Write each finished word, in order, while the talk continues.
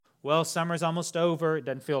Well, summer's almost over. It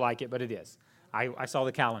doesn't feel like it, but it is. I saw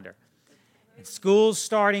the calendar. And school's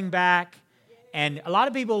starting back, and a lot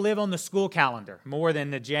of people live on the school calendar more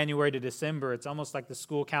than the January to December. It's almost like the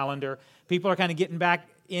school calendar. People are kind of getting back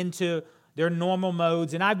into their normal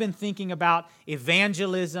modes, and I've been thinking about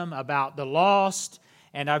evangelism, about the lost,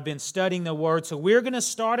 and I've been studying the Word. So we're going to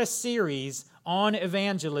start a series on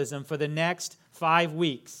evangelism for the next 5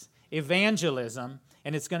 weeks. Evangelism,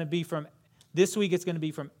 and it's going to be this week it's going to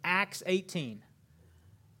be from Acts 18.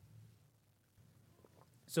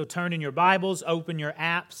 So turn in your Bibles, open your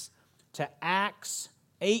apps to Acts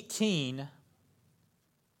 18.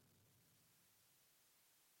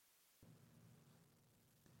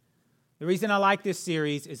 The reason I like this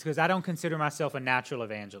series is because I don't consider myself a natural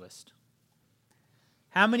evangelist.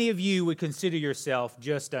 How many of you would consider yourself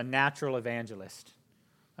just a natural evangelist?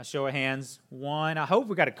 A show of hands. One. I hope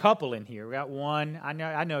we got a couple in here. We got one.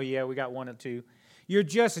 I know. Yeah, we got one or two. You're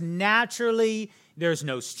just naturally, there's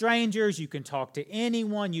no strangers. You can talk to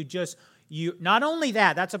anyone. You not only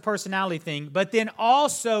that's a personality thing, but then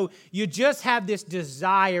also you just have this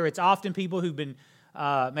desire. It's often people who've been,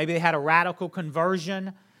 maybe they had a radical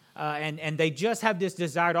conversion, and they just have this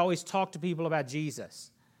desire to always talk to people about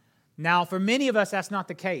Jesus. Now, for many of us, that's not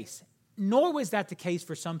the case. Nor was that the case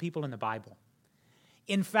for some people in the Bible.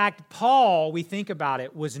 In fact, Paul, we think about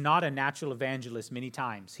it, was not a natural evangelist many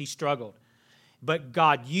times. He struggled. But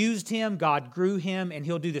God used him, God grew him, and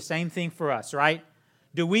He'll do the same thing for us, right?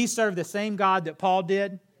 Do we serve the same God that Paul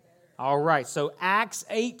did? All right, so Acts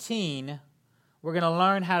 18, we're going to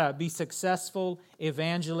learn how to be successful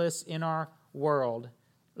evangelists in our world.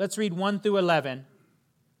 Let's read 1 through 11.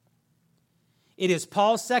 It is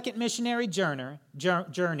Paul's second missionary journey.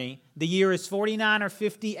 The year is 49 or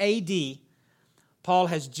 50 A.D. Paul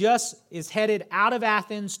is headed out of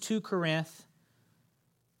Athens to Corinth.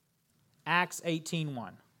 Acts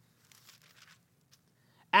 18:1.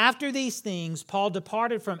 After these things, Paul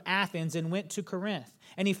departed from Athens and went to Corinth.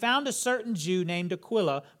 And he found a certain Jew named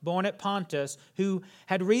Aquila, born at Pontus, who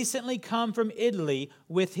had recently come from Italy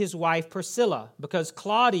with his wife Priscilla, because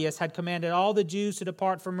Claudius had commanded all the Jews to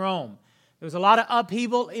depart from Rome. There was a lot of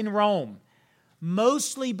upheaval in Rome,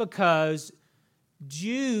 mostly because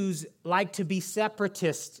Jews like to be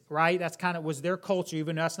separatists, right? That's kind of was their culture,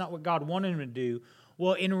 even though that's not what God wanted them to do.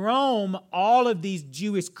 Well, in Rome, all of these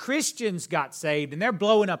Jewish Christians got saved, and they're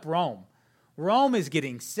blowing up Rome. Rome is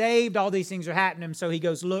getting saved. All these things are happening. So he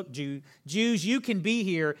goes, look, Jews, you can be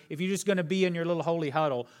here if you're just going to be in your little holy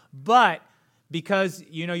huddle. But because,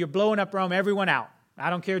 you're blowing up Rome, everyone out. I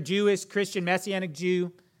don't care, Jewish, Christian, Messianic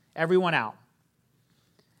Jew, everyone out.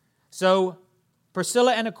 So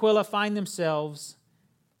Priscilla and Aquila find themselves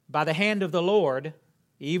by the hand of the Lord.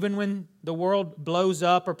 Even when the world blows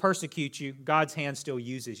up or persecutes you, God's hand still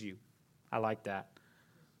uses you. I like that.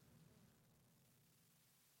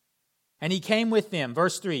 And he came with them.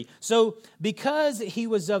 Verse 3. So because he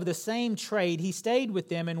was of the same trade, he stayed with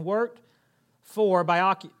them and worked. For by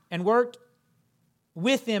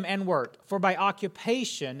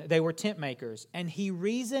occupation they were tent makers. And he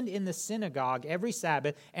reasoned in the synagogue every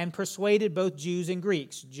Sabbath and persuaded both Jews and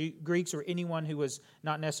Greeks. Greeks were anyone who was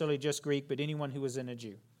not necessarily just Greek, but anyone who was in a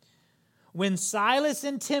Jew. When Silas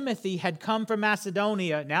and Timothy had come from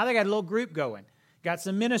Macedonia, now they got a little group going. Got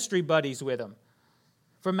some ministry buddies with them.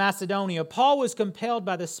 From Macedonia, Paul was compelled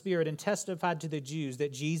by the Spirit and testified to the Jews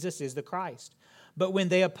that Jesus is the Christ. But when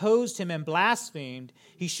they opposed him and blasphemed,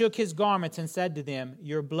 he shook his garments and said to them,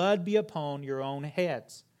 your blood be upon your own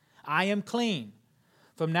heads. I am clean.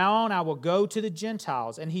 From now on I will go to the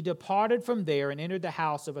Gentiles. And he departed from there and entered the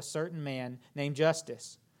house of a certain man named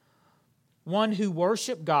Justus, one who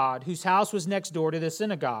worshiped God, whose house was next door to the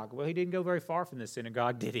synagogue. Well, he didn't go very far from the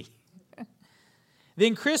synagogue, did he?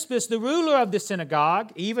 Then Crispus, the ruler of the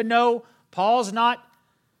synagogue, even though Paul's not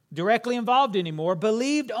directly involved anymore,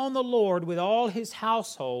 believed on the Lord with all his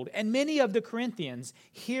household. And many of the Corinthians,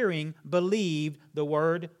 hearing, believed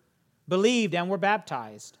and were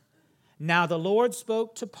baptized. Now the Lord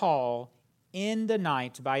spoke to Paul in the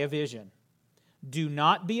night by a vision. Do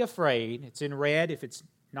not be afraid. It's in red. If it's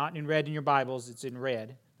not in red in your Bibles, it's in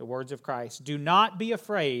red. The words of Christ. Do not be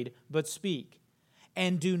afraid, but speak.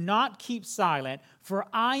 And do not keep silent, for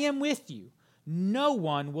I am with you. No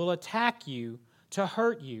one will attack you to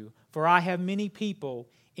hurt you, for I have many people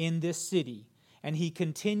in this city. And he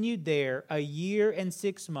continued there 1 year and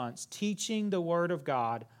 6 months, teaching the word of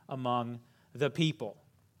God among the people.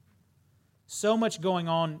 So much going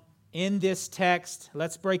on in this text.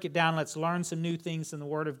 Let's break it down. Let's learn some new things in the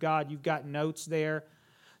word of God. You've got notes there.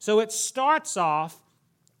 So it starts off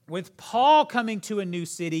with Paul coming to a new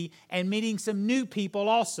city and meeting some new people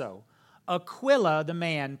also. Aquila, the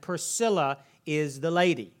man, Priscilla is the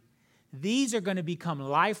lady. These are going to become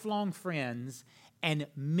lifelong friends and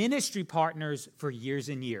ministry partners for years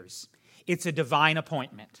and years. It's a divine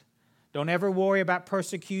appointment. Don't ever worry about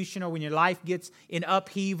persecution or when your life gets in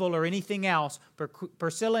upheaval or anything else.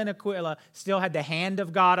 Priscilla and Aquila still had the hand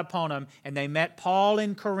of God upon them, and they met Paul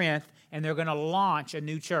in Corinth, and they're going to launch a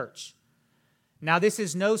new church. Now, this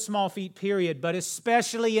is no small feat, period, but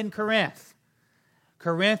especially in Corinth.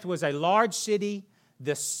 Corinth was a large city,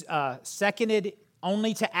 seconded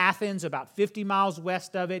only to Athens, about 50 miles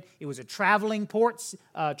west of it. It was a traveling port,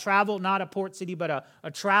 not a port city, but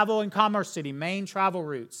a travel and commerce city, main travel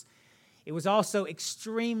routes. It was also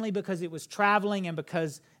extremely, because it was traveling and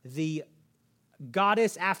because the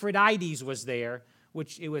goddess Aphrodite was there,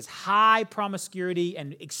 which it was high promiscuity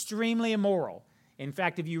and extremely immoral. In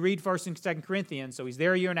fact, if you read 1st and 2nd Corinthians, so he's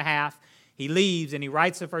there a year and a half, he leaves and he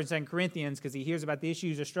writes the 1st and 2nd Corinthians because he hears about the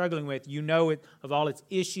issues they're struggling with. You know it, of all its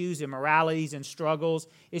issues, immoralities, and struggles.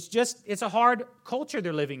 It's a hard culture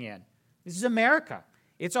they're living in. This is America.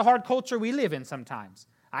 It's a hard culture we live in sometimes.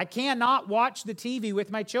 I cannot watch the TV with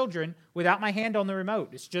my children without my hand on the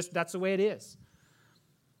remote. That's the way it is.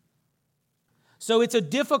 So it's a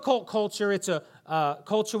difficult culture. It's a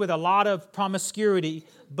culture with a lot of promiscuity,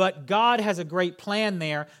 but God has a great plan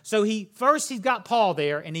there. So he's got Paul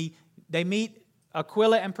there, and they meet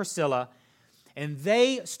Aquila and Priscilla, and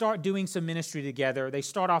they start doing some ministry together. They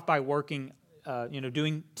start off by working,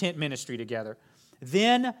 doing tent ministry together.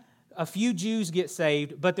 Then a few Jews get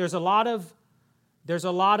saved, but there's a lot of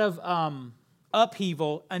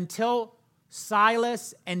upheaval until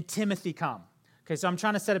Silas and Timothy come. Okay, so I'm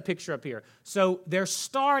trying to set a picture up here. So they're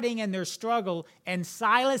starting in their struggle, and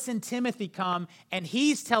Silas and Timothy come, and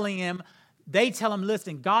they tell him,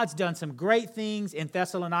 listen, God's done some great things in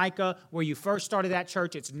Thessalonica where you first started that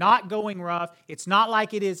church. It's not going rough. It's not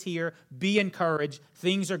like it is here. Be encouraged.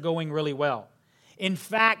 Things are going really well. In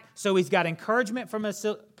fact, so he's got encouragement from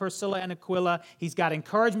Priscilla and Aquila. He's got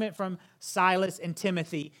encouragement from Silas and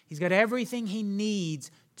Timothy. He's got everything he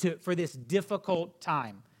needs for this difficult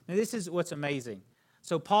time. Now, this is what's amazing.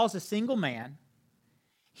 So Paul's a single man.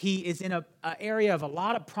 He is in an area of a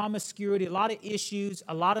lot of promiscuity, a lot of issues,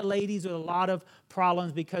 a lot of ladies with a lot of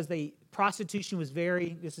problems because prostitution was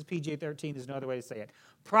this is PG-13, there's no other way to say it.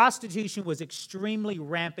 Prostitution was extremely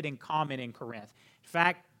rampant and common in Corinth. In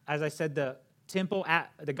fact, as I said, the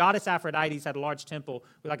goddess Aphrodite had a large temple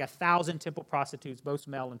with like 1,000 temple prostitutes, both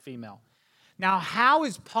male and female. Now, how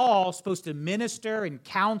is Paul supposed to minister and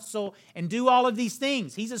counsel and do all of these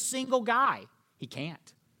things? He's a single guy. He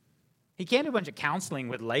can't. He can't do a bunch of counseling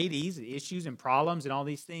with ladies, issues and problems and all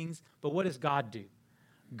these things. But what does God do?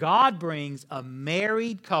 God brings a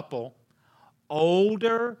married couple,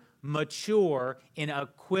 older, mature, in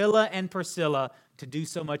Aquila and Priscilla to do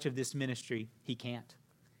so much of this ministry. He can't.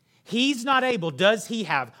 He's not able. Does he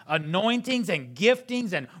have anointings and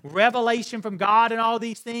giftings and revelation from God and all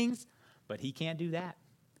these things? But he can't do that.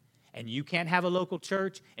 And you can't have a local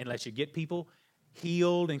church unless you get people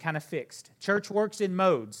healed and kind of fixed. Church works in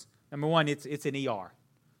modes. Number one, it's an ER.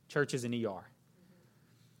 Church is an ER.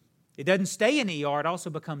 It doesn't stay in ER. It also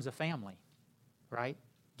becomes a family, right?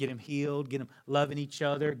 Get them healed, get them loving each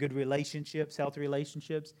other, good relationships, healthy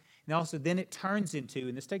relationships. And also then it turns into,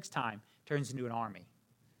 and this takes time, turns into an army.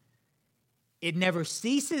 It never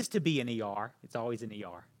ceases to be an ER. It's always an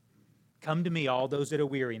ER. Come to me, all those that are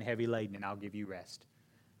weary and heavy laden, and I'll give you rest.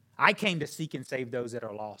 I came to seek and save those that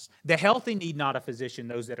are lost. The healthy need not a physician,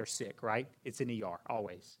 those that are sick, right? It's an ER,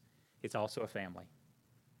 always. It's also a family.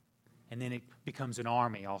 And then it becomes an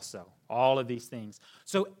army also. All of these things.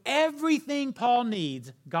 So everything Paul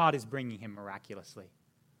needs, God is bringing him miraculously.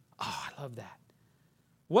 Oh, I love that.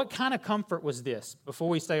 What kind of comfort was this? Before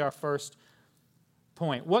we say our first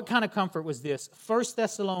point, what kind of comfort was this? 1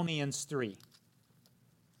 Thessalonians 3.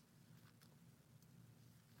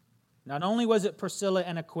 Not only was it Priscilla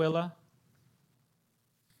and Aquila,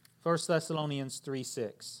 1 Thessalonians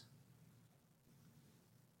 3:6.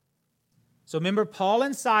 So remember, Paul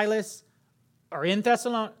and Silas are in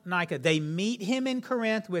Thessalonica. They meet him in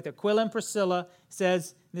Corinth with Aquila and Priscilla. It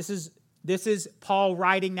says, this is Paul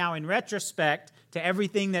writing now in retrospect to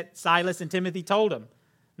everything that Silas and Timothy told him.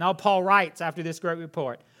 Now Paul writes after this great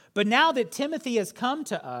report. But now that Timothy has come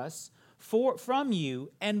to us from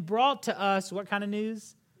you and brought to us what kind of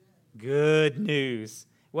news? Good news.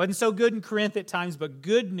 It wasn't so good in Corinth at times, but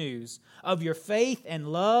good news of your faith and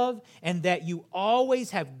love, and that you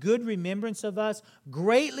always have good remembrance of us,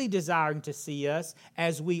 greatly desiring to see us,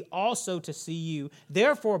 as we also to see you.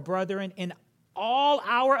 Therefore, brethren, in all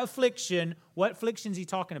our affliction, what affliction is he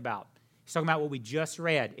talking about? He's talking about what we just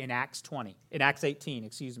read in Acts 18,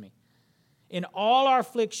 In all our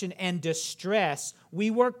affliction and distress,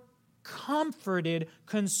 we were comforted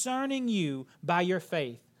concerning you by your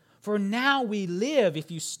faith. For now we live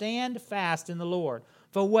if you stand fast in the Lord.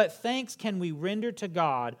 For what thanks can we render to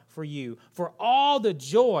God for you, for all the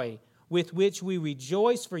joy with which we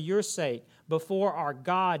rejoice for your sake before our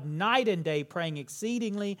God night and day, praying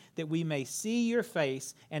exceedingly that we may see your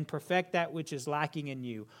face and perfect that which is lacking in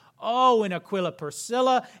you. Oh, and Aquila,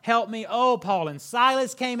 Priscilla, help me. Oh, Paul and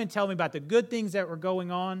Silas came and told me about the good things that were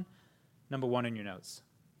going on. Number 1 in your notes.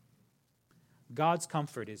 God's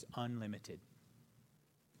comfort is unlimited.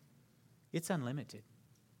 It's unlimited.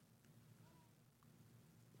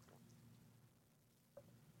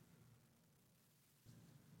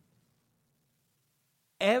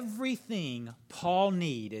 Everything Paul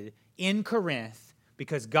needed in Corinth,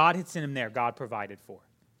 because God had sent him there, God provided for.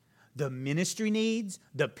 The ministry needs,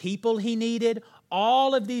 the people he needed,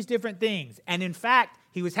 all of these different things. And in fact,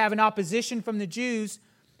 he was having opposition from the Jews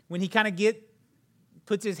when he kind of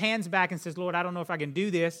puts his hands back and says, Lord, I don't know if I can do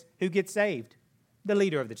this. Who gets saved? The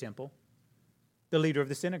leader of the temple. The leader of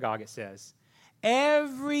the synagogue, it says.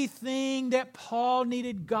 Everything that Paul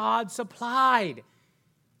needed, God supplied.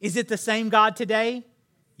 Is it the same God today?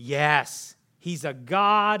 Yes. He's a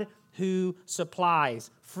God who supplies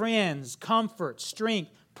friends, comfort, strength,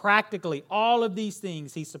 practically all of these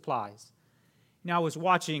things he supplies. Now, I was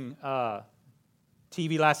watching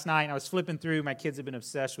TV last night, and I was flipping through. My kids have been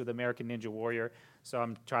obsessed with American Ninja Warrior, so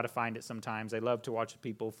I'm trying to find it sometimes. They love to watch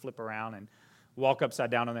people flip around and walk upside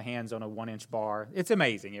down on their hands on a 1-inch bar. It's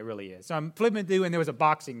amazing. It really is. So I'm flipping through, and there was a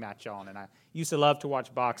boxing match on, and I used to love to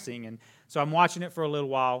watch boxing, and so I'm watching it for a little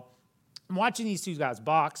while. I'm watching these two guys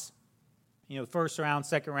box, first round,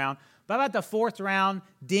 second round. But about the fourth round,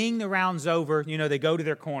 ding, the round's over. They go to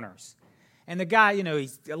their corners. And the guy,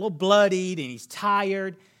 he's a little bloodied and he's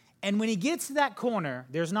tired. And when he gets to that corner,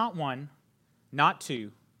 there's not 1, not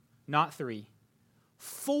 2, not 3,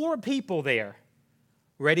 4 people there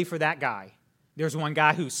ready for that guy. There's one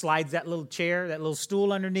guy who slides that little chair, that little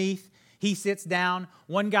stool underneath. He sits down.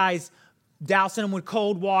 One guy's dousing him with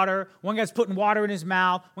cold water. One guy's putting water in his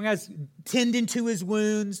mouth. One guy's tending to his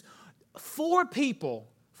wounds. 4 people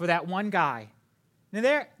for that one guy.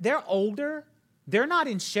 Now, they're older. They're not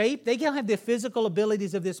in shape. They don't have the physical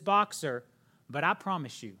abilities of this boxer. But I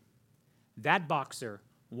promise you, that boxer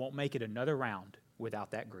won't make it another round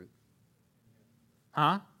without that group.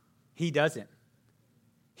 He doesn't.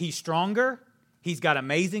 He's stronger. He's got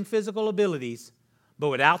amazing physical abilities. But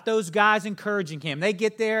without those guys encouraging him, they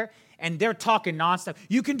get there and they're talking nonstop.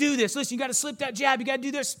 You can do this. Listen, you got to slip that jab. You got to do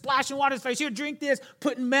this. Splashing water in his face. Here, drink this.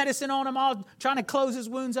 Putting medicine on him, all trying to close his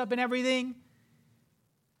wounds up and everything.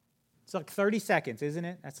 It's like 30 seconds, isn't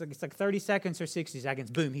it? It's like 30 seconds or 60 seconds.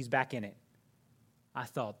 Boom, he's back in it. I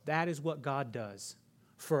thought, that is what God does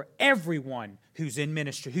for everyone who's in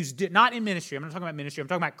ministry, who's not in ministry. I'm not talking about ministry. I'm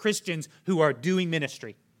talking about Christians who are doing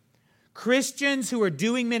ministry. Christians who are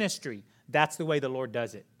doing ministry, that's the way the Lord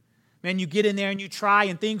does it. Man, you get in there and you try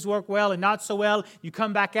and things work well and not so well. You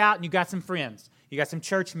come back out and you got some friends. You got some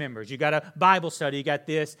church members. You got a Bible study. You got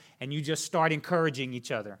this. And you just start encouraging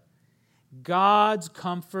each other. God's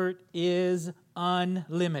comfort is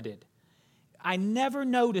unlimited. I never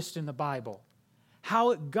noticed in the Bible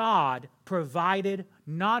how God provided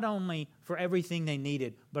not only for everything they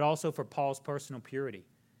needed, but also for Paul's personal purity.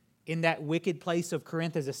 In that wicked place of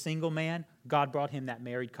Corinth as a single man, God brought him that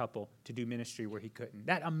married couple to do ministry where he couldn't.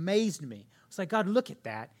 That amazed me. It's like, God, look at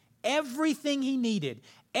that. Everything he needed,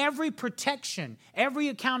 every protection, every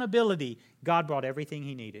accountability, God brought everything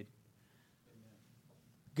he needed.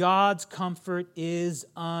 God's comfort is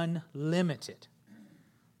unlimited.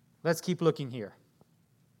 Let's keep looking here.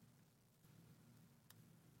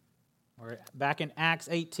 We're back in Acts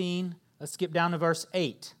 18. Let's skip down to verse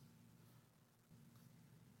 8.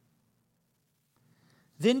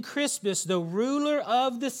 Then Crispus, the ruler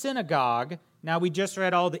of the synagogue, now we just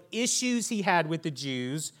read all the issues he had with the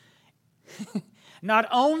Jews. Not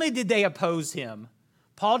only did they oppose him,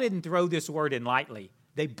 Paul didn't throw this word in lightly.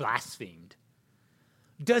 They blasphemed.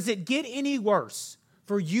 Does it get any worse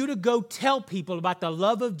for you to go tell people about the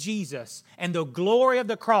love of Jesus and the glory of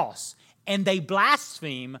the cross, and they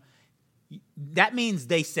blaspheme? That means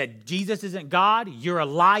they said, Jesus isn't God, you're a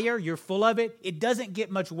liar, you're full of it. It doesn't get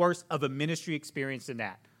much worse of a ministry experience than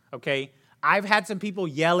that, okay? I've had some people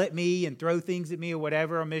yell at me and throw things at me or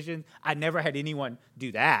whatever on mission. I never had anyone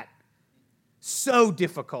do that. So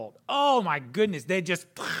difficult. Oh my goodness, they just...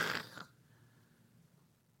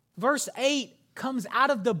 Verse 8 comes out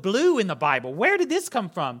of the blue in the Bible. Where did this come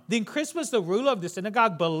from? Then Crispus, the ruler of the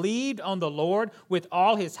synagogue, believed on the Lord with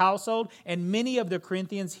all his household, and many of the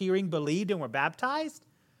Corinthians hearing believed and were baptized.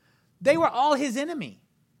 They were all his enemy.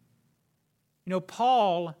 You know,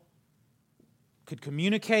 Paul could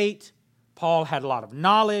communicate. Paul had a lot of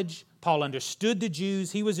knowledge. Paul understood the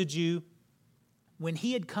Jews. He was a Jew. When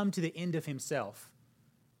he had come to the end of himself,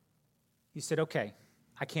 he said, okay,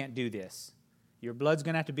 I can't do this. Your blood's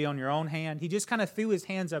going to have to be on your own hand. He just kind of threw his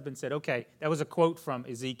hands up and said, okay, that was a quote from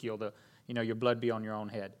Ezekiel, your blood be on your own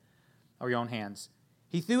head or your own hands.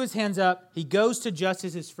 He threw his hands up. He goes to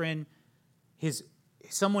Justus, his friend,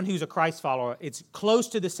 someone who's a Christ follower. It's close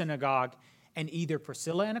to the synagogue, and either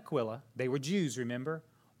Priscilla and Aquila, they were Jews, remember,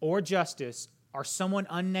 or Justus, or someone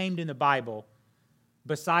unnamed in the Bible,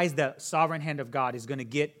 besides the sovereign hand of God, is going to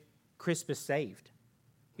get Crispus saved.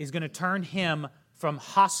 Is going to turn him from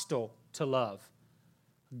hostile to love.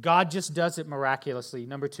 God just does it miraculously.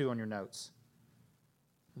 Number 2 on your notes.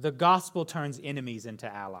 The gospel turns enemies into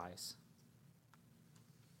allies.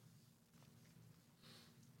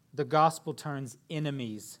 The gospel turns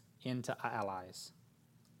enemies into allies.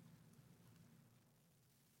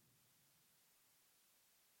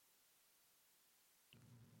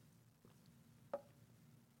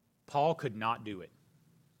 Paul could not do it.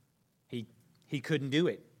 He couldn't do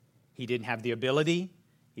it. He didn't have the ability.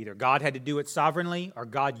 Either God had to do it sovereignly or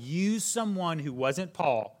God used someone who wasn't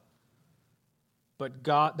Paul. But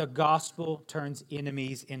the gospel turns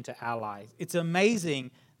enemies into allies. It's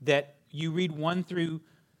amazing that you read 1 through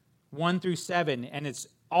 7 and it's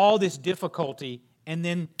all this difficulty, and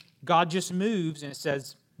then God just moves and it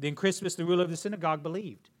says, then Crispus, the ruler of the synagogue,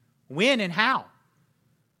 believed. When and how?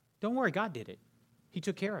 Don't worry, God did it. He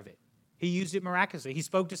took care of it. He used it miraculously. He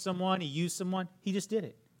spoke to someone. He used someone. He just did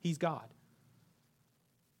it. He's God.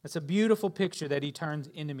 It's a beautiful picture that he turns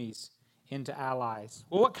enemies into allies.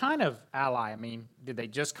 Well, what kind of ally? I mean, did they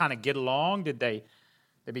just kind of get along? Did they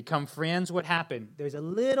become friends? What happened? There's a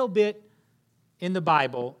little bit in the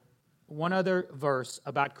Bible, one other verse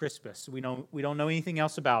about Crispus. We don't know anything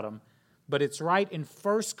else about him, but it's right in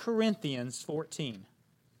 1 Corinthians 14.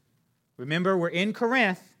 Remember, we're in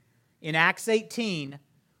Corinth in Acts 18.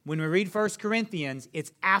 When we read 1 Corinthians,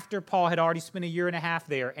 it's after Paul had already spent 1.5 years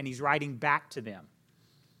there, and he's writing back to them.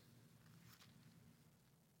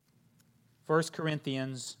 1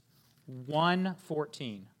 Corinthians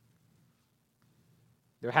 1:14.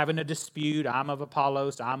 They're having a dispute. I'm of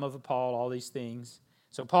Apollos, I'm of Paul, all these things.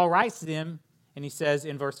 So Paul writes to them, and he says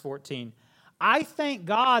in verse 14, I thank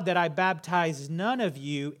God that I baptized none of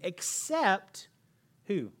you except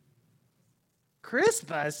who?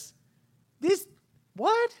 Crispus?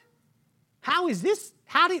 What? How is this?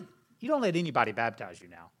 You don't let anybody baptize you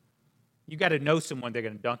now. You got to know someone they're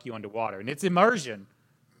going to dunk you underwater, and it's immersion.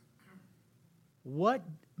 What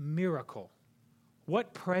miracle,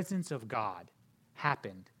 what presence of God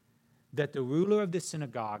happened that the ruler of the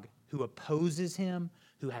synagogue who opposes him,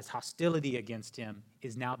 who has hostility against him,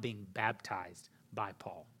 is now being baptized by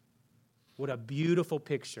Paul. What a beautiful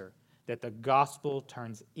picture that the gospel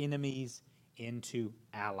turns enemies into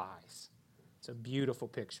allies. It's a beautiful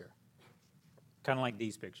picture. Kind of like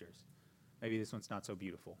these pictures. Maybe this one's not so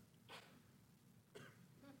beautiful.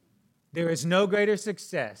 There is no greater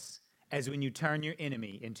success as when you turn your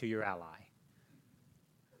enemy into your ally.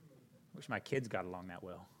 I wish my kids got along that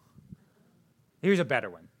well. Here's a better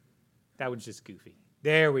one. That one's just goofy.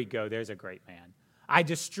 There we go. There's a great man. I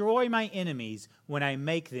destroy my enemies when I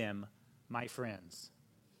make them my friends.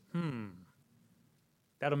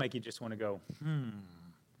 That'll make you just want to go,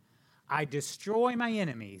 I destroy my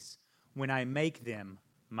enemies when I make them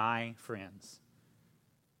my friends.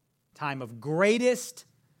 Time of greatest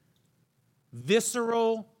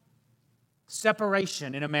visceral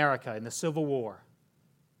separation in America in the Civil War.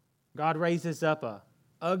 God raises up a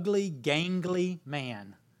ugly, gangly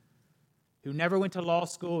man who never went to law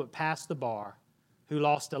school but passed the bar, who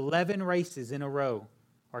lost 11 races in a row,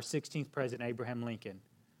 our 16th president, Abraham Lincoln,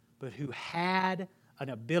 but who had an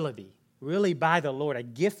ability, really by the Lord, a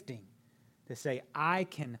gifting, to say, I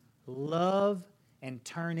can love and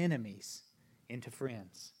turn enemies into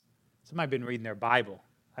friends. Somebody been reading their Bible.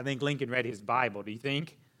 I think Lincoln read his Bible. Do you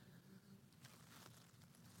think?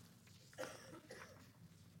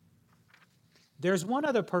 There's one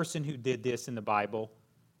other person who did this in the Bible.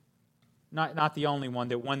 Not the only one,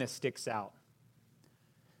 the one that sticks out.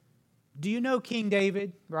 Do you know King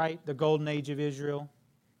David, right? The golden age of Israel.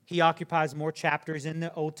 He occupies more chapters in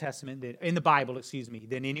the Old Testament, in the Bible,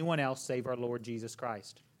 than anyone else save our Lord Jesus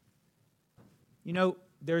Christ. You know,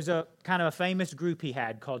 there's a kind of a famous group he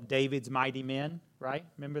had called David's Mighty Men, right?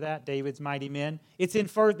 Remember that? David's Mighty Men.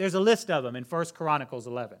 There's a list of them in 1 Chronicles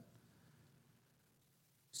 11.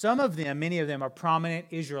 Some of them, many of them, are prominent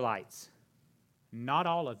Israelites. Not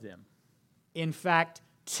all of them. In fact,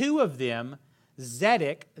 2 of them,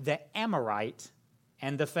 Zedek the Amorite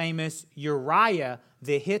and the famous Uriah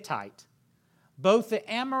the Hittite. Both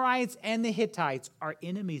the Amorites and the Hittites are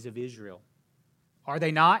enemies of Israel. Are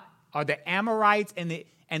they not? Are the Amorites and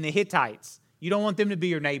the Hittites? You don't want them to be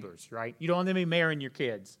your neighbors, right? You don't want them to be marrying your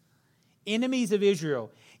kids. Enemies of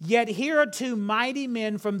Israel. Yet here are two mighty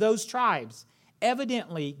men from those tribes.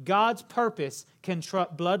 Evidently, God's purpose can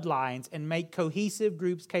disrupt bloodlines and make cohesive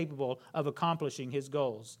groups capable of accomplishing His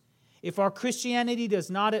goals. If our Christianity does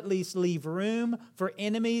not at least leave room for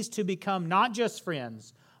enemies to become not just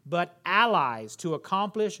friends, but allies to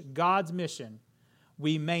accomplish God's mission,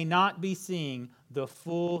 we may not be seeing the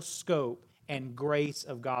full scope and grace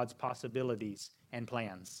of God's possibilities and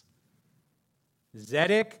plans.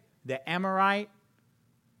 Zedek the Amorite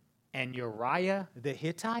and Uriah the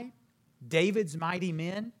Hittite, David's mighty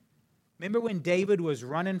men. Remember when David was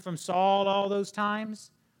running from Saul all those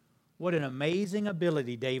times? What an amazing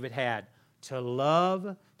ability David had to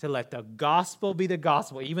love, to let the gospel be the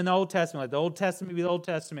gospel, even the Old Testament, let the Old Testament be the Old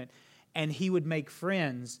Testament. And he would make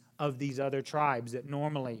friends of these other tribes that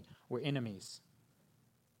normally were enemies.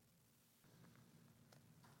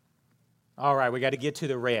 All right, we got to get to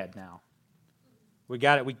the red now. We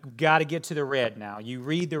got to get to the red now. You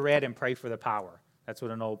read the red and pray for the power. That's what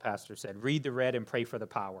an old pastor said. Read the red and pray for the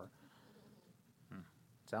power.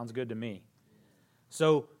 Sounds good to me.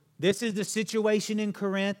 So this is the situation in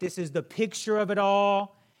Corinth. This is the picture of it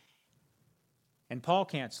all. And Paul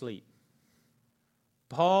can't sleep.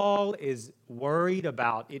 Paul is worried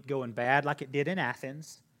about it going bad like it did in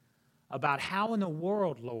Athens, about how in the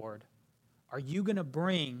world, Lord, are you going to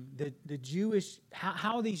bring the Jewish,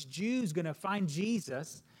 how are these Jews going to find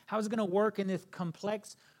Jesus? How is it going to work in this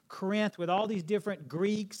complex Corinth with all these different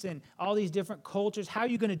Greeks and all these different cultures? How are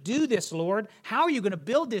you going to do this, Lord? How are you going to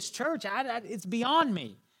build this church? It's beyond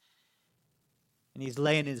me. And he's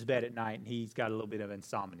laying in his bed at night and he's got a little bit of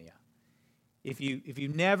insomnia. If you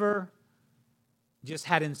never just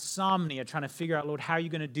had insomnia trying to figure out, Lord, how are you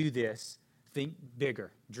going to do this? Think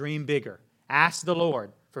bigger, dream bigger. Ask the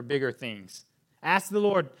Lord for bigger things. Ask the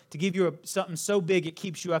Lord to give you something so big it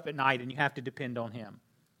keeps you up at night and you have to depend on Him.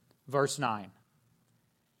 Verse 9.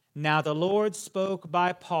 Now the Lord spoke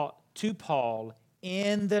to Paul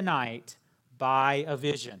in the night by a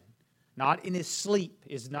vision. Not in his sleep,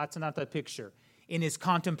 that's not the picture. In his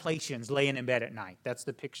contemplations, laying in bed at night. That's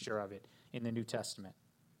the picture of it in the New Testament.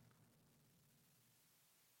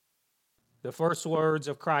 The first words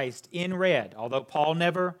of Christ in red, although Paul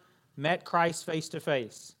never met Christ face to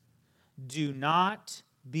face. Do not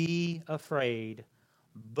be afraid,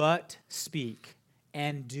 but speak,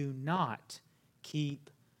 and do not keep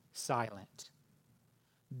silent.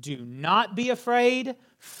 Do not be afraid.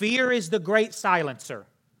 Fear is the great silencer.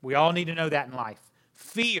 We all need to know that in life.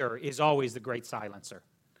 Fear is always the great silencer.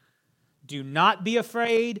 Do not be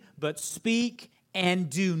afraid, but speak, and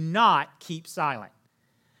do not keep silent.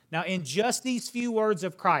 Now, in just these few words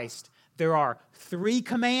of Christ, there are 3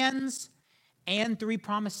 commands and 3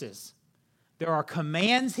 promises. There are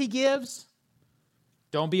commands He gives.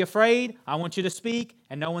 Don't be afraid. I want you to speak,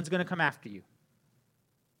 and no one's going to come after you.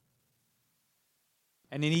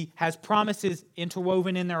 And then He has promises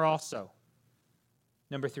interwoven in there also.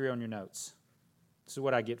 Number 3 on your notes. This is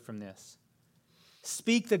what I get from this.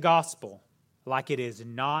 Speak the gospel like it is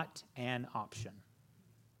not an option.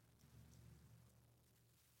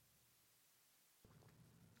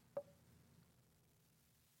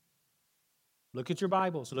 Look at your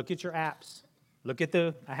Bibles. Look at your apps.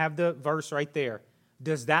 I have the verse right there.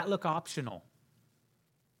 Does that look optional?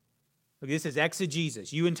 Look, this is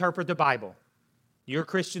exegesis. You interpret the Bible. You're a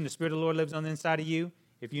Christian. The Spirit of the Lord lives on the inside of you.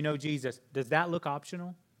 If you know Jesus, does that look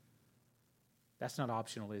optional? That's not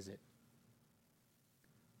optional, is it?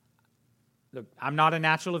 Look, I'm not a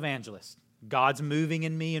natural evangelist. God's moving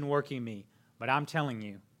in me and working in me. But I'm telling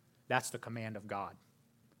you, that's the command of God.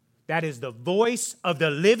 That is the voice of the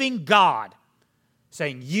living God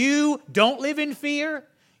saying, you don't live in fear.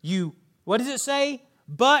 What does it say?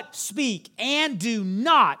 But speak and do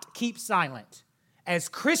not keep silent. As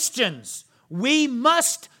Christians, we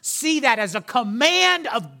must see that as a command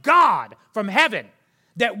of God from heaven,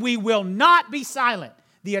 that we will not be silent.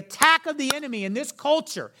 The attack of the enemy in this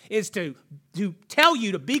culture is to tell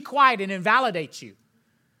you to be quiet and invalidate you.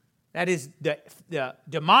 That is the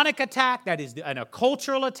demonic attack. That is a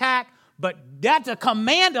cultural attack. But that's a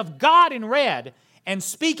command of God in red. And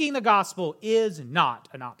speaking the gospel is not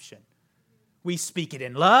an option. We speak it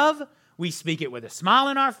in love. We speak it with a smile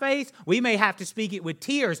on our face. We may have to speak it with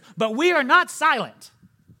tears, but we are not silent.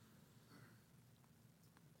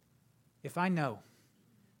 If I know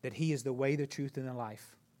that He is the way, the truth, and the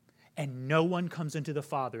life, and no one comes into the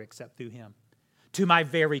Father except through Him, To my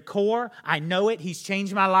very core, I know it. He's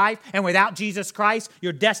changed my life. And without Jesus Christ,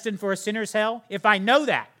 you're destined for a sinner's hell. If I know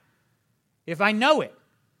that, if I know it,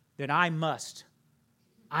 then I must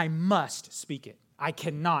speak it. I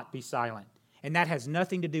cannot be silent. And that has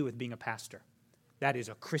nothing to do with being a pastor. That is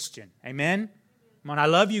a Christian. Amen? Come on, I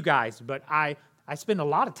love you guys, but I spend a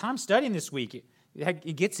lot of time studying this week.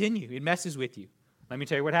 It gets in you. It messes with you. Let me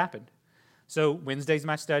tell you what happened. So Wednesday's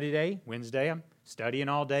my study day. Wednesday, I'm studying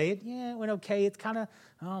all day. It went okay. It's kind of,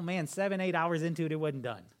 7-8 hours into it, it wasn't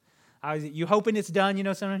done. You hoping it's done.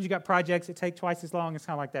 Sometimes you got projects that take twice as long. It's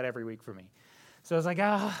kind of like that every week for me. So I was like,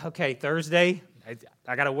 okay, Thursday,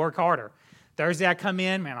 I got to work harder. Thursday I come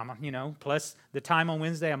in, man, I'm, plus the time on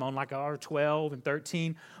Wednesday, I'm on like hour 12 and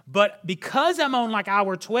 13. But because I'm on like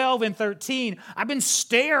hour 12 and 13, I've been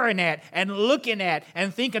staring at and looking at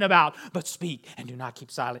and thinking about, but speak and do not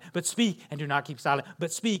keep silent. But speak and do not keep silent.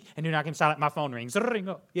 But speak and do not keep silent. My phone rings.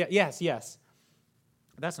 Yeah, yes.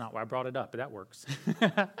 That's not why I brought it up, but that works.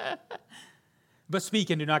 But speak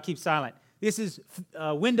and do not keep silent. This is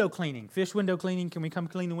window cleaning, fish window cleaning. Can we come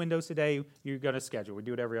clean the windows today? You're going to schedule. We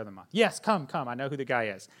do it every other month. Yes, come. I know who the guy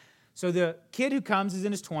is. So the kid who comes is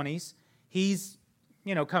in his 20s. He's,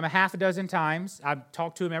 come a half a dozen times. I've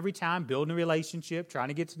talked to him every time, building a relationship, trying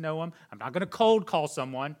to get to know him. I'm not going to cold call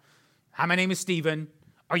someone. Hi, my name is Stephen.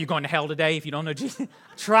 Are you going to hell today if you don't know Jesus?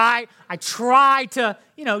 I try to,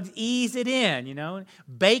 ease it in,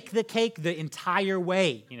 Bake the cake the entire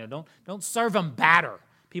way. Don't serve them batter.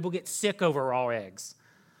 People get sick over raw eggs.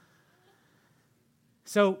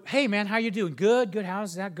 So, hey, man, how you doing? Good.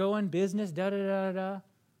 How's that going? Business, da-da-da-da.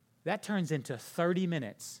 That turns into 30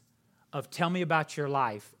 minutes of tell me about your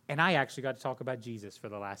life. And I actually got to talk about Jesus for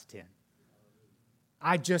the last 10.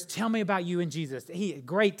 Tell me about you and Jesus.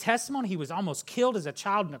 Great testimony. He was almost killed as a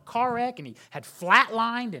child in a car wreck, and he had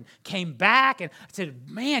flatlined and came back. And I said,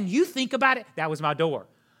 man, you think about it. That was my door.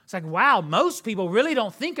 It's like, wow, most people really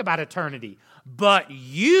don't think about eternity. But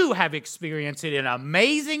you have experienced it in an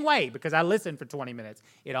amazing way because I listened for 20 minutes.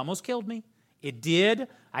 It almost killed me. It did.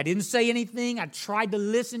 I didn't say anything. I tried to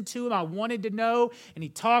listen to him. I wanted to know, and he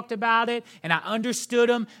talked about it, and I understood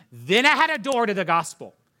him. Then I had a door to the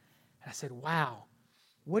gospel. And I said, wow,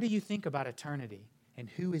 what do you think about eternity? And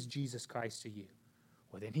who is Jesus Christ to you?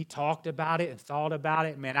 Well, then he talked about it and thought about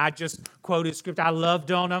it. Man, I just quoted scripture. I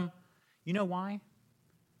loved on him. You know why?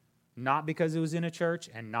 Not because it was in a church,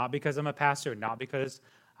 and not because I'm a pastor, not because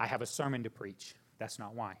I have a sermon to preach. That's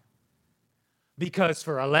not why. Because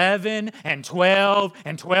for 11 and 12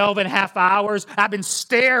 and 12 and a half hours, I've been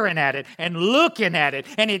staring at it and looking at it,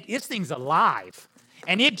 and this thing's alive.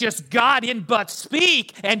 And it just got in, but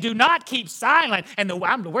speak and do not keep silent. And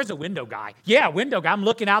where's the window guy? Yeah, window guy. I'm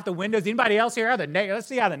looking out the windows. Anybody else here? Let's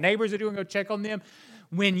see how the neighbors are doing. Go check on them.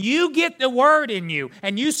 When you get the word in you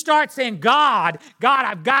and you start saying, God,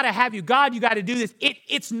 I've got to have you. God, you got to do this.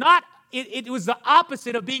 It was the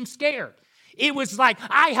opposite of being scared. It was like,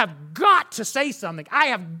 I have got to say something. I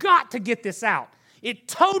have got to get this out. It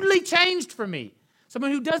totally changed for me.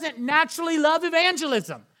 Someone who doesn't naturally love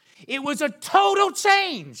evangelism. It was a total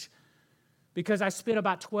change because I spent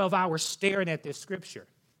about 12 hours staring at this scripture.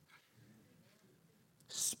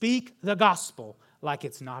 Speak the gospel like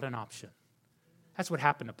it's not an option. That's what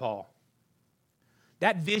happened to Paul.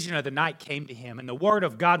 That vision of the night came to him, and the word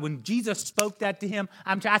of God, when Jesus spoke that to him,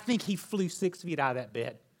 I think he flew 6 feet out of that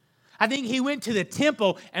bed. I think he went to the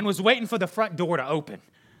temple and was waiting for the front door to open.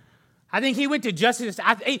 I think he went to justice.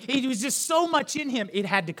 It was just so much in him, it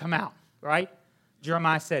had to come out, right?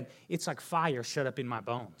 Jeremiah said, it's like fire shut up in my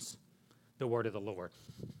bones, the word of the Lord.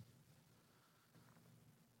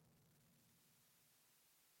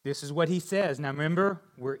 This is what he says. Now remember,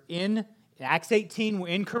 we're in Acts 18, we're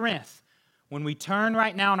in Corinth. When we turn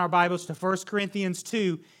right now in our Bibles to 1 Corinthians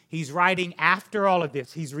 2, he's writing after all of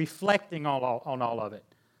this. He's reflecting on all of it.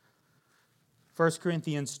 1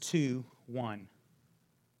 Corinthians 2, 1.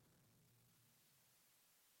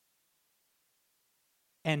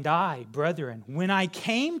 And I, brethren, when I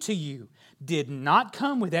came to you, did not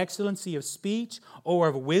come with excellency of speech or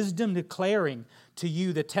of wisdom declaring to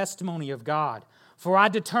you the testimony of God. For I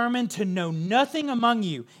determined to know nothing among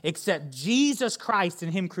you except Jesus Christ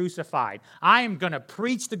and Him crucified. I am going to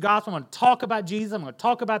preach the gospel. I'm going to talk about Jesus. I'm going to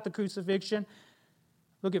talk about the crucifixion.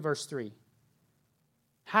 Look at verse 3.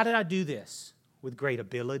 How did I do this? With great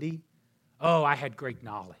ability? Oh, I had great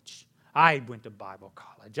knowledge. I went to Bible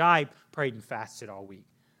college. I prayed and fasted all week.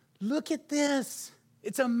 Look at this.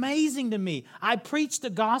 It's amazing to me. I preach the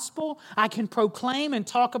gospel. I can proclaim and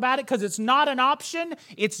talk about it because it's not an option.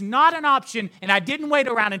 It's not an option, and I didn't wait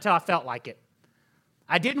around until I felt like it.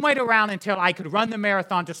 I didn't wait around until I could run the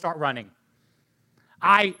marathon to start running.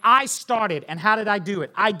 I started, and how did I do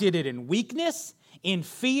it? I did it in weakness, in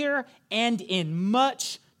fear, and in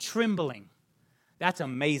much trembling. That's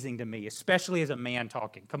amazing to me, especially as a man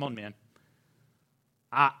talking. Come on, men.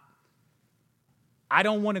 I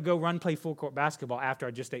don't want to go play full court basketball after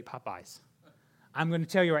I just ate Popeyes. I'm going to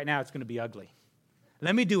tell you right now, it's going to be ugly.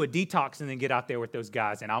 Let me do a detox and then get out there with those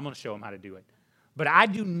guys, and I'm going to show them how to do it. But I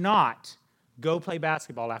do not go play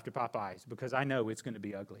basketball after Popeyes because I know it's going to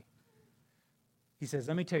be ugly. He says,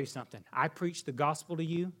 let me tell you something. I preached the gospel to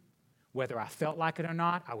you, whether I felt like it or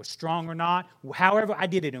not, I was strong or not. However, I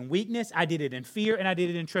did it in weakness, I did it in fear, and I did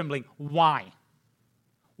it in trembling. Why?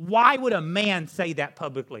 Why would a man say that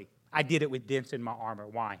publicly? I did it with dents in my armor.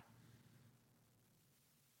 Why?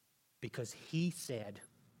 Because he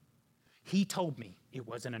told me it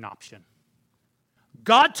wasn't an option.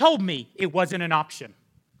 God told me it wasn't an option.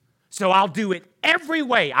 So I'll do it every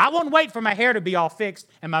way. I won't wait for my hair to be all fixed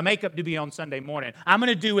and my makeup to be on Sunday morning. I'm going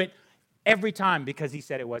to do it every time because he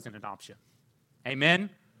said it wasn't an option. Amen?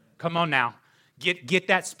 Come on now. Get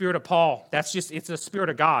that spirit of Paul. It's a spirit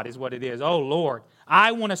of God is what it is. Oh, Lord,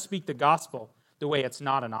 I want to speak the gospel the way it's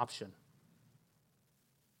not an option.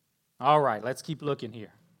 All right, let's keep looking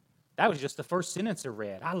here. That was just the first sentence I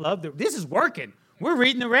read. I love it. This is working. We're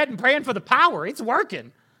reading the red and praying for the power. It's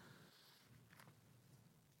working.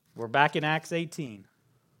 We're back in Acts 18.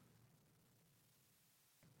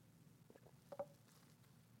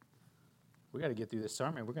 We got to get through this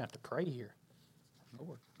sermon. We're going to have to pray here.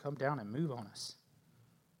 Lord, come down and move on us.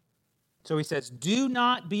 So he says, do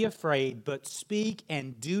not be afraid, but speak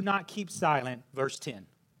and do not keep silent. Verse 10.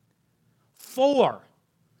 For,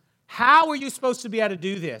 how are you supposed to be able to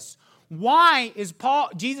do this? Why is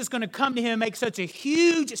Jesus going to come to him and make such a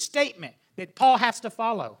huge statement that Paul has to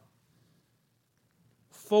follow?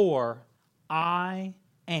 For I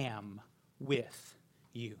am with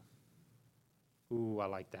you. Ooh, I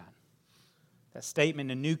like that. That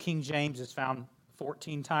statement in New King James is found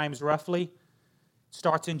 14 times roughly.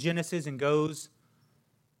 Starts in Genesis and goes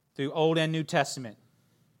through Old and New Testament.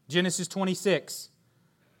 Genesis 26.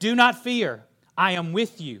 Do not fear. I am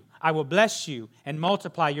with you. I will bless you and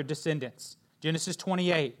multiply your descendants. Genesis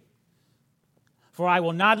 28. For I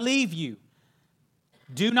will not leave you.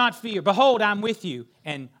 Do not fear. Behold, I'm with you,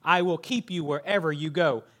 and I will keep you wherever you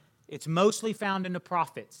go. It's mostly found in the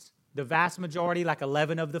prophets. The vast majority, like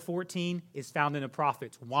 11 of the 14, is found in the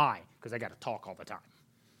prophets. Why? Because they got to talk all the time.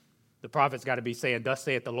 The prophets got to be saying, thus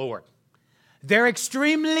saith the Lord. They're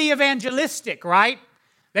extremely evangelistic, right?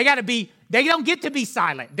 They don't get to be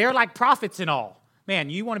silent. They're like prophets and all. Man,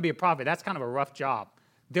 you want to be a prophet, that's kind of a rough job.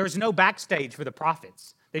 There's no backstage for the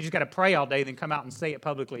prophets. They just got to pray all day, then come out and say it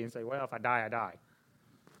publicly and say, well, if I die, I die.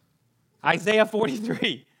 Isaiah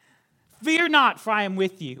 43. Fear not, for I am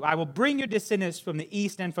with you. I will bring your descendants from the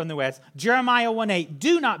east and from the west. Jeremiah 1:8.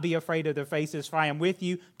 Do not be afraid of their faces, for I am with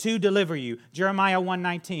you to deliver you. Jeremiah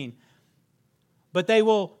 1:19. But they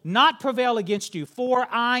will not prevail against you, for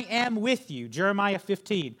I am with you. Jeremiah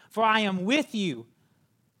 15. For I am with you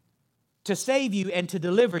to save you and to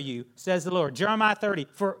deliver you, says the Lord. Jeremiah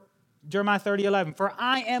 30:11. For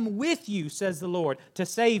I am with you, says the Lord, to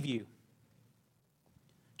save you.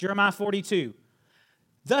 Jeremiah 42.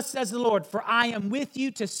 Thus says the Lord, for I am with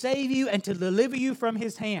you to save you and to deliver you from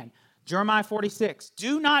his hand. Jeremiah 46.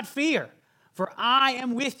 Do not fear, for I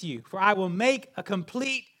am with you, for I will make a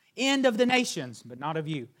complete end of the nations, but not of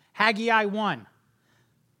you. Haggai 1.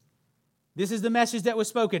 This is the message that was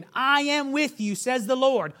spoken. I am with you, says the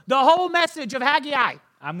Lord. The whole message of Haggai.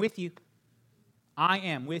 I'm with you. I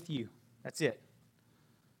am with you. That's it.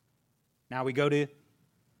 Now we go to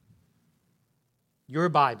your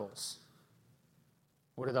Bibles.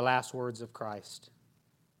 What are the last words of Christ?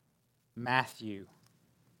 Matthew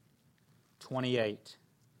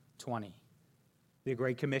 28:20. The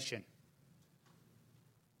Great Commission.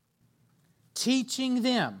 Teaching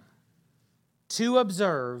them to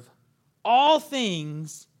observe all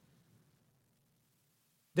things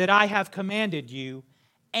that I have commanded you,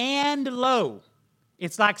 and lo,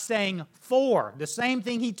 it's like saying for, the same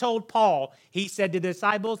thing he told Paul, he said to the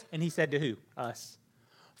disciples, and he said to who? Us.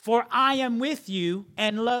 For I am with you,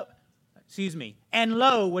 and lo,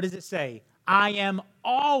 what does it say? I am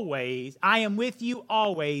with you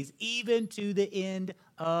always, even to the end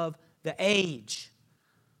of the age.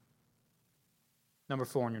 Number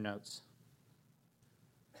 4 in your notes.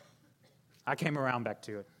 I came around back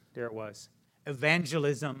to it. There it was.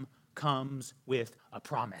 Evangelism comes with a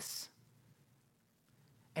promise.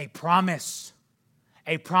 A promise.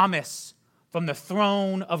 A promise. from the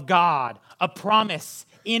throne of God. A promise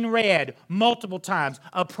in red multiple times.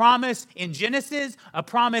 A promise in Genesis, a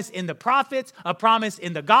promise in the prophets, a promise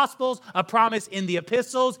in the Gospels, a promise in the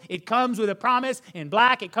epistles. It comes with a promise in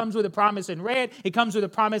black. It comes with a promise in red. It comes with a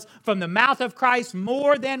promise from the mouth of Christ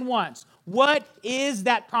more than once. What is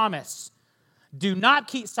that promise? Do not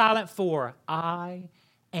keep silent, for I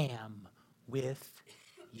am with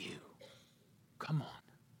you. Come on.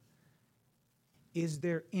 Is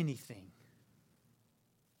there anything?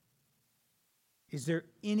 Is there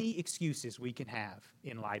any excuses we can have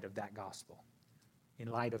in light of that gospel?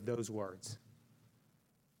 In light of those words?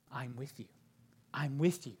 I'm with you. I'm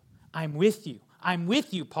with you. I'm with you. I'm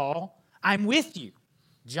with you, Paul. I'm with you.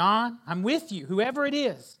 John, I'm with you. Whoever it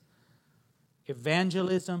is.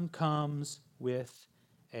 Evangelism comes with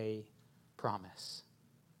a promise.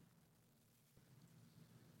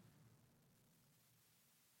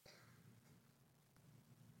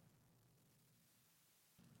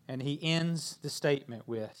 And he ends the statement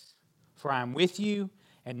with, for I am with you,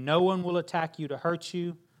 and no one will attack you to hurt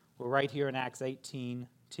you. We're right here in Acts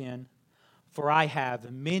 18:10. For I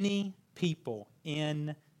have many people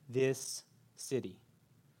in this city.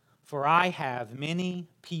 For I have many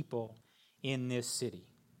people in this city.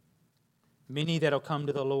 Many that will come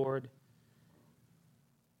to the Lord.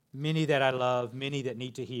 Many that I love. Many that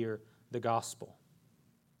need to hear the gospel.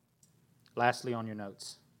 Lastly, on your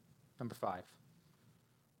notes, number 5.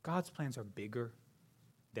 God's plans are bigger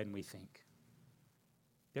than we think.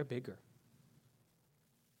 They're bigger.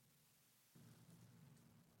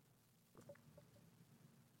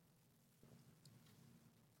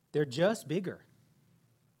 They're just bigger.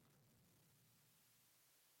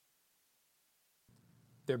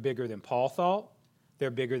 They're bigger than Paul thought. They're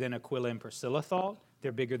bigger than Aquila and Priscilla thought.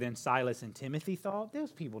 They're bigger than Silas and Timothy thought.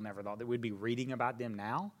 Those people never thought that we'd be reading about them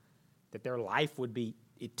now, that their life would be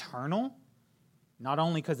eternal. Not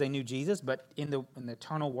only because they knew Jesus, but in the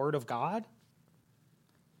eternal Word of God.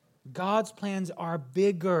 God's plans are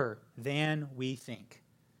bigger than we think.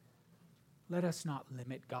 Let us not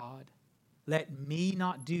limit God. Let me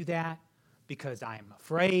not do that because I am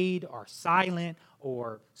afraid or silent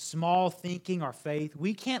or small thinking or faith.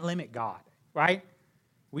 We can't limit God, right?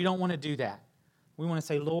 We don't want to do that. We want to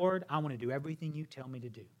say, Lord, I want to do everything you tell me to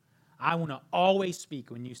do. I want to always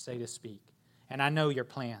speak when you say to speak. And I know your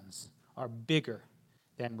plans are bigger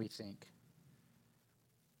than we think.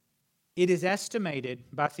 It is estimated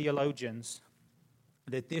by theologians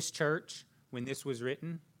that this church, when this was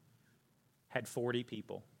written, had 40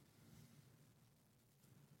 people.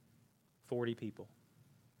 40 people.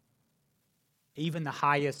 Even the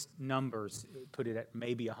highest numbers put it at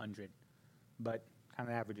maybe 100, but kind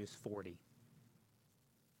of average is 40.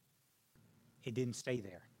 It didn't stay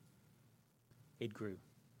there. It grew.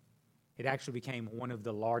 It actually became one of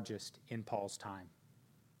the largest in Paul's time.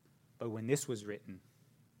 But when this was written,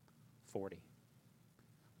 40.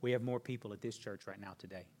 We have more people at this church right now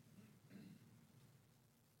today.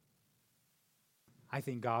 I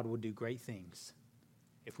think God will do great things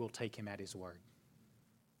if we'll take him at his word.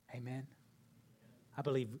 Amen. I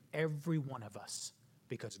believe every one of us,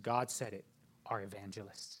 because God said it, are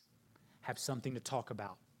evangelists. Have something to talk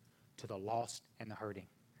about to the lost and the hurting.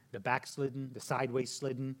 The backslidden, the sideways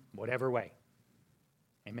slidden, whatever way.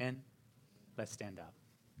 Amen. Let's stand up.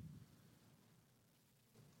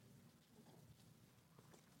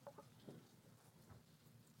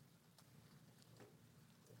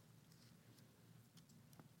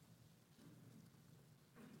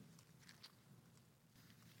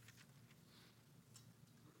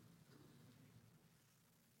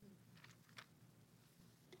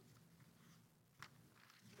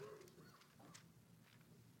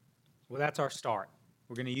 Well, that's our start.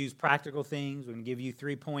 We're going to use practical things. We're going to give you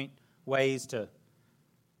 3-point ways to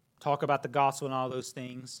talk about the gospel and all those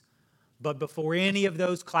things. But before any of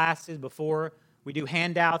those classes, before we do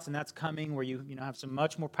handouts, and that's coming, where you have some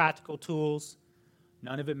much more practical tools,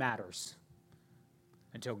 none of it matters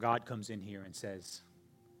until God comes in here and says,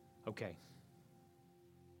 okay,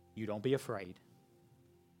 you don't be afraid.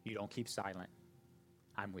 You don't keep silent.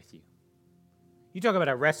 I'm with you. You talk about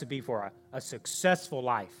a recipe for a successful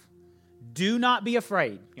life. Do not be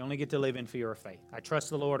afraid. You only get to live in fear of faith. I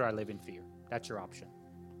trust the Lord or I live in fear. That's your option.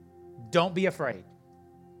 Don't be afraid.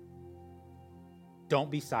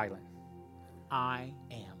 Don't be silent. I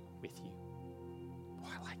am with you. Oh,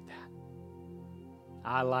 I like that.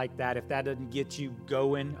 I like that. If that doesn't get you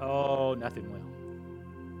going, oh, nothing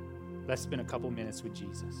will. Let's spend a couple minutes with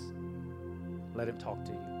Jesus. Let him talk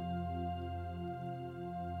to you.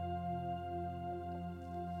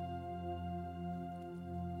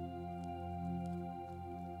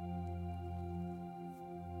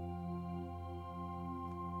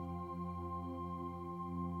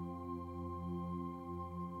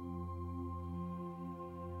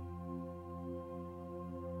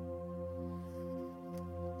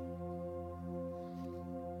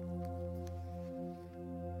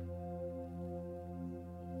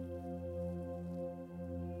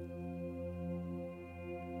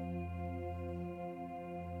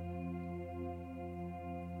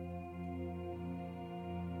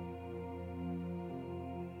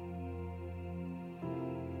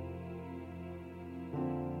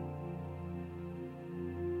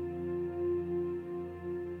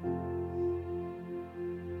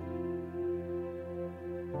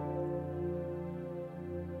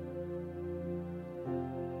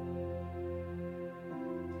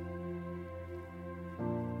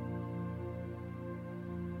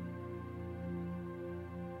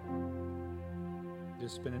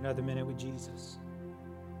 Jesus. Spend another minute with Jesus.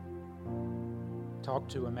 Talk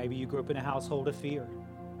to him. Maybe you grew up in a household of fear.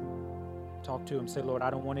 Talk to him. Say, Lord, I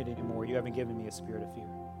don't want it anymore. You haven't given me a spirit of fear.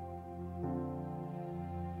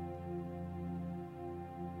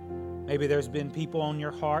 Maybe there's been people on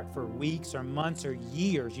your heart for weeks or months or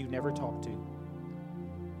years you've never talked to.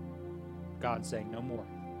 God's saying, no more.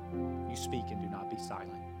 You speak and do not be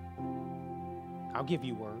silent. I'll give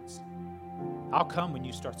you words. I'll come when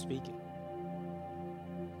you start speaking.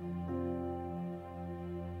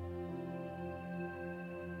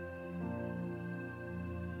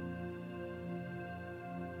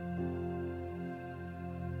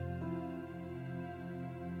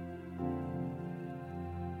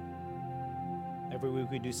 Every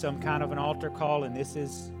week we do some kind of an altar call, and this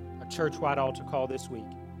is a church-wide altar call this week.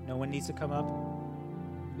 No one needs to come up.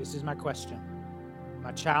 This is my question,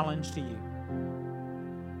 my challenge to you.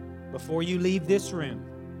 Before you leave this room,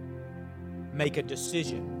 make a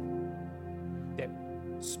decision that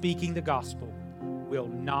speaking the gospel will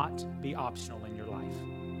not be optional in your life.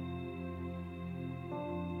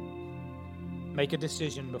 Make a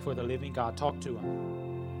decision before the living God. Talk to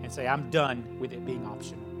him and say, I'm done with it being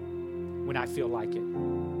optional. When I feel like it,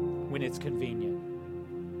 when it's convenient,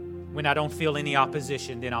 when I don't feel any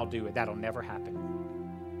opposition, then I'll do it. That'll never happen.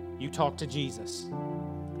 You talk to Jesus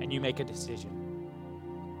and you make a decision.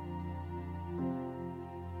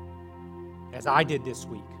 As I did this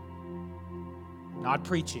week, not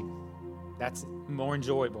preaching, that's more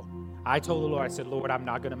enjoyable. I told the Lord, I said, Lord, I'm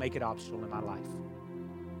not going to make it optional in my life.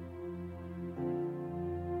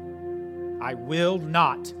 I will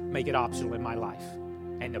not make it optional in my life.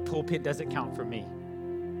 And the pulpit doesn't count for me.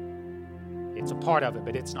 It's a part of it,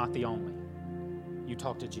 but it's not the only. You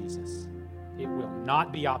talk to Jesus. It will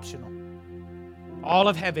not be optional. All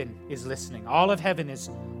of heaven is listening. All of heaven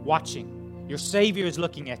is watching. Your Savior is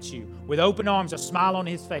looking at you with open arms, a smile on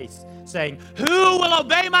his face, saying, who will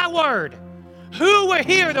obey my word? Who will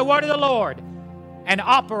hear the word of the Lord and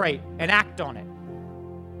operate and act on it?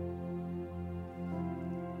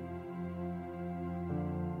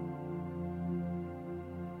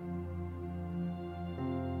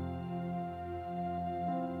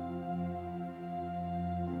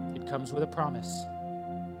 Comes with a promise.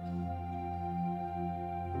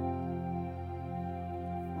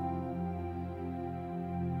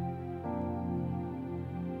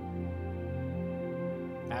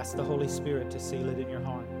 Ask the Holy Spirit to seal it in your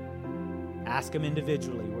heart. Ask him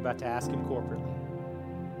individually. We're about to ask him corporately.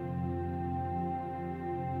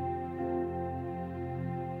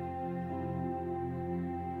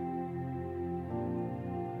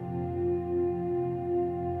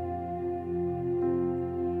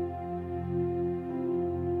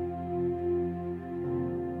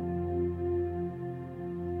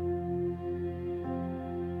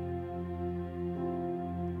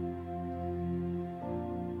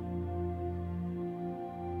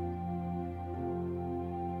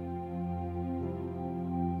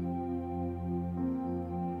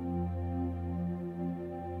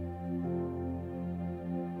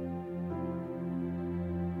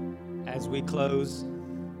 As we close,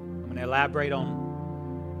 I'm going to elaborate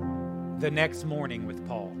on the next morning with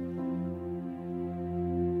Paul.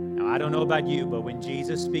 Now, I don't know about you, but when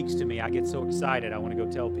Jesus speaks to me, I get so excited I want to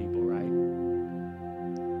go tell people, right?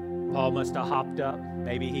 Paul must have hopped up.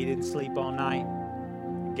 Maybe he didn't sleep all night.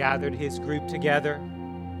 Gathered his group together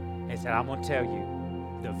and said, I'm going to tell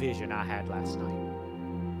you the vision I had last night.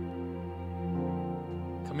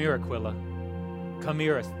 Come here, Aquila. Come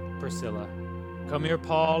here, Priscilla. Come here,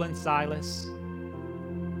 Paul and Silas.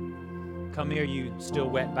 Come here, you still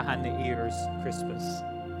wet behind the ears, Crispus,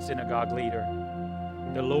 synagogue leader.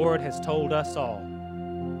 The Lord has told us all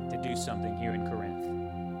to do something here in Corinth.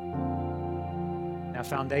 Now,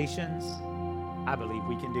 Foundations, I believe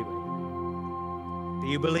we can do it. Do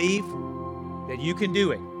you believe that you can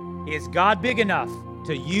do it? Is God big enough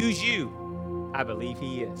to use you? I believe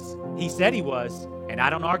he is. He said he was, and I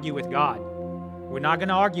don't argue with God. We're not going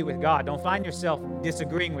to argue with God. Don't find yourself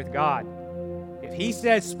disagreeing with God. If he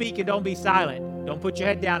says speak and don't be silent, don't put your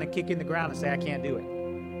head down and kick in the ground and say, I can't do it.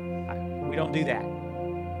 We don't do that.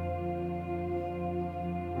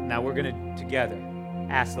 Now we're going to together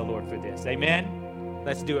ask the Lord for this. Amen?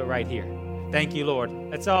 Let's do it right here. Thank you,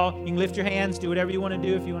 Lord. That's all. You can lift your hands, do whatever you want to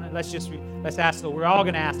do if you want to. Let's ask the Lord. We're all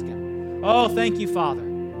going to ask him. Oh, thank you, Father.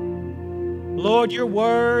 Lord, your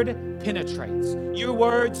word penetrates. Your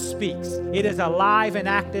word speaks. It is alive and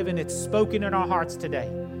active, and it's spoken in our hearts today.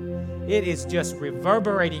 It is just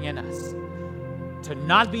reverberating in us to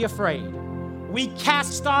not be afraid. We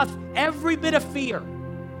cast off every bit of fear.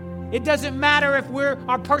 It doesn't matter if we're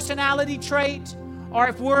our personality trait or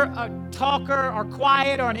if we're a talker or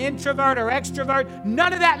quiet or an introvert or extrovert.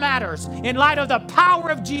 None of that matters in light of the power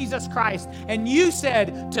of Jesus Christ. And you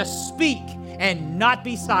said to speak and not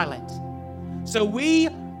be silent. So we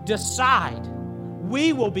decide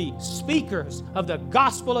we will be speakers of the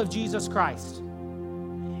gospel of Jesus Christ.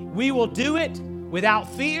 We will do it without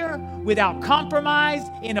fear, without compromise,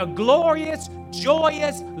 in a glorious,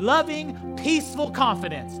 joyous, loving, peaceful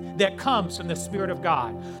confidence that comes from the Spirit of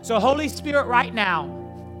God. So Holy Spirit, right now,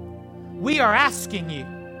 we are asking you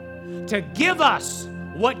to give us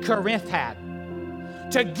what Corinth had,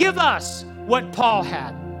 to give us what Paul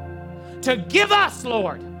had, to give us,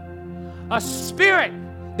 Lord, a spirit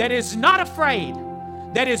that is not afraid,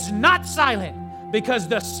 that is not silent, because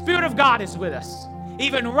the Spirit of God is with us.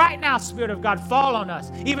 Even right now, Spirit of God, fall on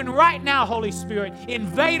us. Even right now, Holy Spirit,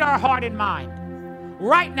 invade our heart and mind.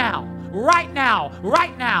 Right now, right now,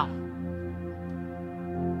 right now.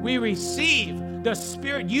 We receive the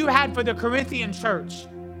Spirit you had for the Corinthian church,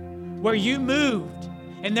 where you moved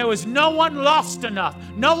and there was no one lost enough,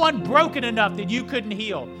 no one broken enough that you couldn't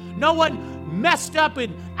heal, no one messed up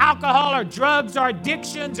in alcohol or drugs or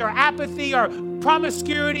addictions or apathy or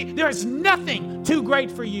promiscuity. There is nothing too great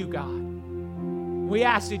for you, God. We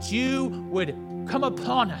ask that you would come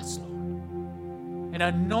upon us, Lord, and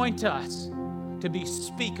anoint us to be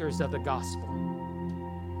speakers of the gospel.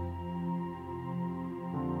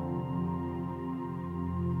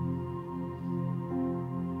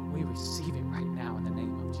 We receive it right now in the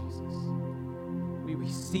name of Jesus. We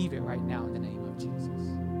receive it right now in the name of Jesus.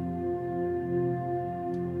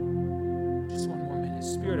 Just one more minute.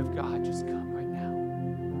 Spirit of God, just come right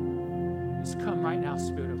now. Just come right now,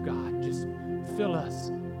 Spirit of God. Just fill us.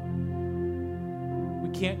 We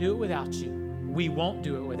can't do it without you. We won't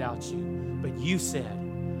do it without you. But you said,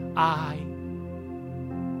 I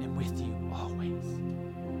am with you always.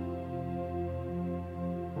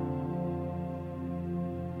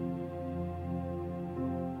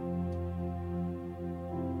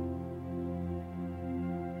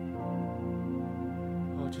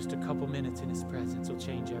 Oh, just a couple minutes in His presence will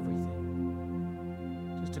change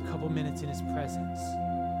everything. Just a couple minutes in His presence.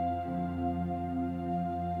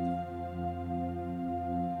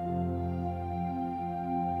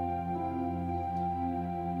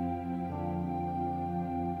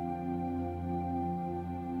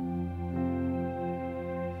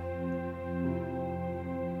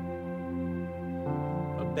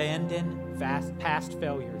 Abandon past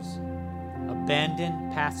failures. Abandon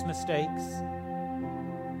past mistakes.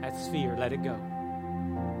 That's fear. Let it go.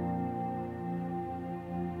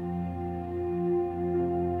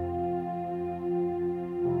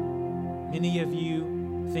 Many of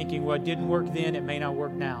you thinking, well, it didn't work then, it may not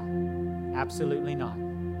work now. Absolutely not.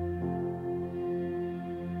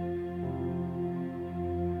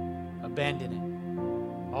 Abandon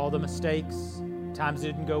it. All the mistakes, times it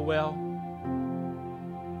didn't go well.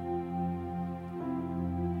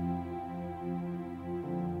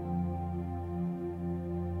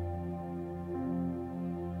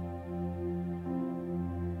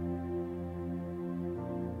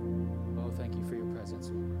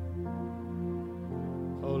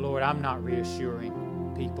 I'm not reassuring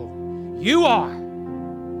people. You are.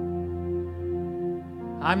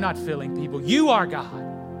 I'm not filling people. You are God.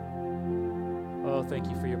 Oh, thank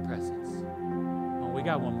you for your presence. Oh, we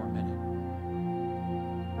got one more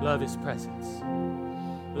minute. Love His presence.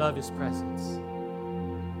 Love His presence.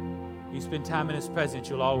 You spend time in His presence,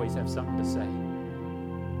 you'll always have something to say.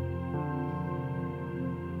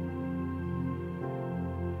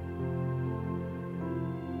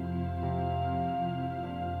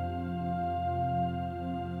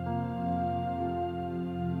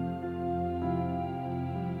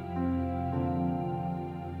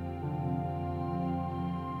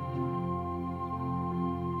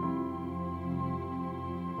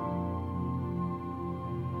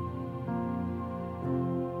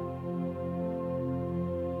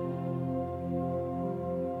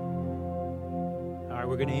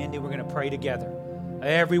 We're going to end it. We're going to pray together.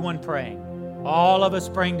 Everyone praying. All of us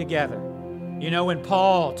praying together. You know, when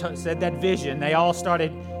Paul said that vision, they all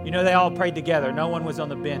started, they all prayed together. No one was on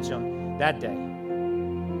the bench on that day.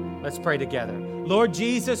 Let's pray together. Lord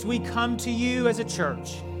Jesus, we come to you as a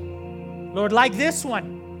church. Lord, like this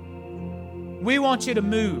one, we want you to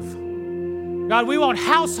move. God, we want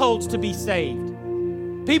households to be saved.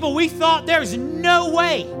 People we thought there's no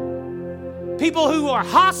way. People who are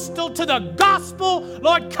hostile to the gospel,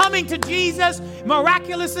 Lord, coming to Jesus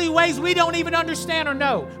miraculously ways we don't even understand or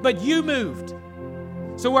know, but you moved.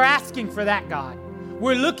 So we're asking for that, God.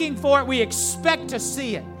 We're looking for it. We expect to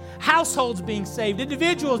see it. Households being saved,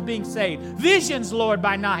 individuals being saved, visions, Lord,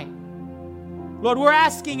 by night. Lord, we're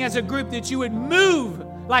asking as a group that you would move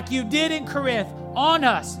like you did in Corinth on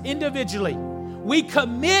us individually. We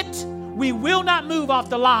commit, we will not move off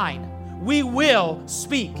the line. We will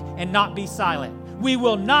speak and not be silent. We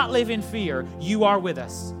will not live in fear. You are with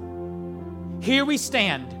us. Here we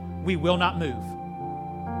stand. We will not move.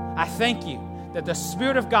 I thank you that the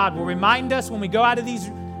Spirit of God will remind us when we go out of these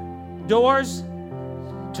doors,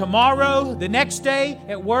 tomorrow, the next day,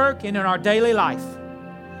 at work, and in our daily life.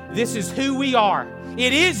 This is who we are.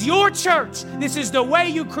 It is your church. This is the way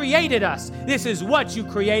you created us. This is what you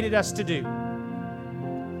created us to do.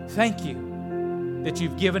 Thank you that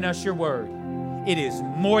you've given us your word. It is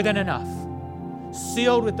more than enough.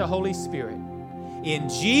 Sealed with the Holy Spirit. In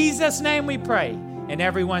Jesus' name we pray. And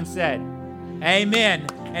everyone said, amen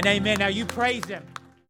and amen. Now you praise Him.